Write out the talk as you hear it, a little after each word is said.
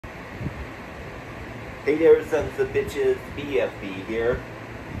Hey there, sons of bitches, BFB here.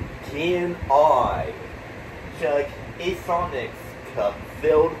 Can I chug a Sonic's cup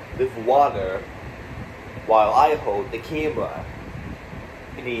filled with water while I hold the camera?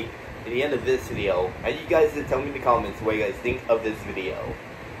 In the end of this video, and you guys can tell me in the comments what you guys think of this video.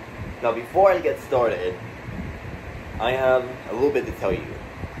 Now before I get started, I have a little bit to tell you.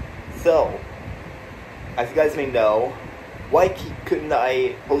 So, as you guys may know, why couldn't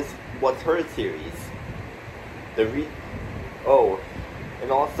I host What's Her series? And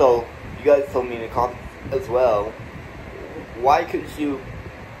also, you guys told me in the comments as well, why couldn't you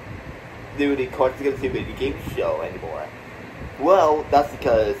do the Cards Against Humanity game show anymore? Well, that's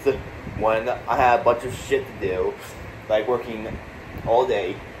because one, I had a bunch of shit to do, like working all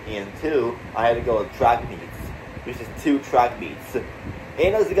day, and two, I had to go to track meets, which is 2 track meets.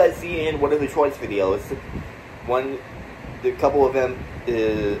 And as you guys see in one of the choice videos, the couple of them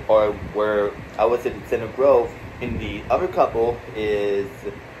are where I was in Center Grove, and the other couple is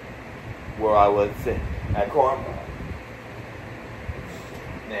where I was at Karma.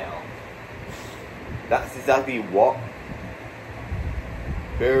 Now, that's exactly what.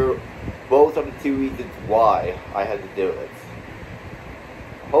 Both are the 2 reasons why I had to do it.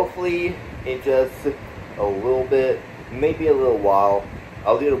 Hopefully, in just a little bit, maybe a little while,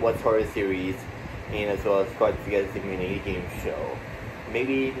 I'll do the What's Horror series, and as well as Cards Against Humanity game show.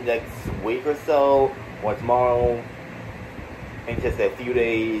 Maybe next week or so, or tomorrow, in just a few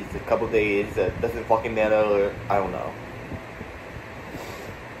days, a couple days, doesn't fucking matter, I don't know.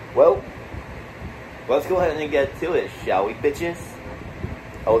 Well, let's go ahead and get to it, shall we, bitches?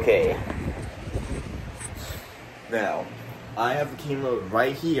 Okay. Now, I have the camera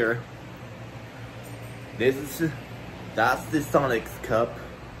right here. That's the Sonic's cup.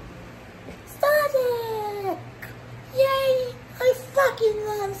 Sonic! Yay! I fucking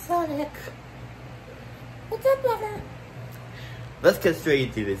love Sonic! What's up, brother? Let's get straight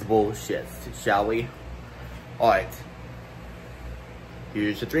into this bullshit, shall we? Alright.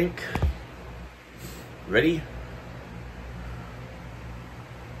 Here's your drink. Ready?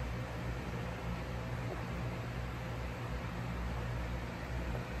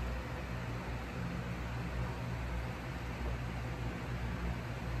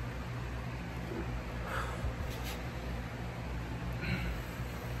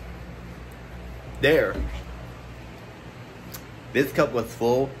 There. This cup was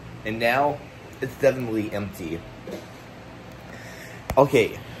full, and now it's definitely empty.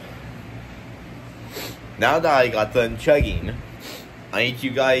 Okay. Now that I got done chugging, I need you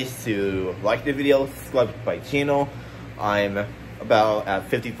guys to like the video, subscribe to my channel. I'm about at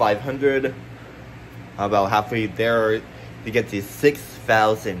 5,500. I'm about halfway there to get to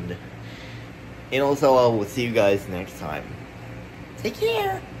 6,000. And also, I will see you guys next time. Take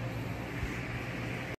care!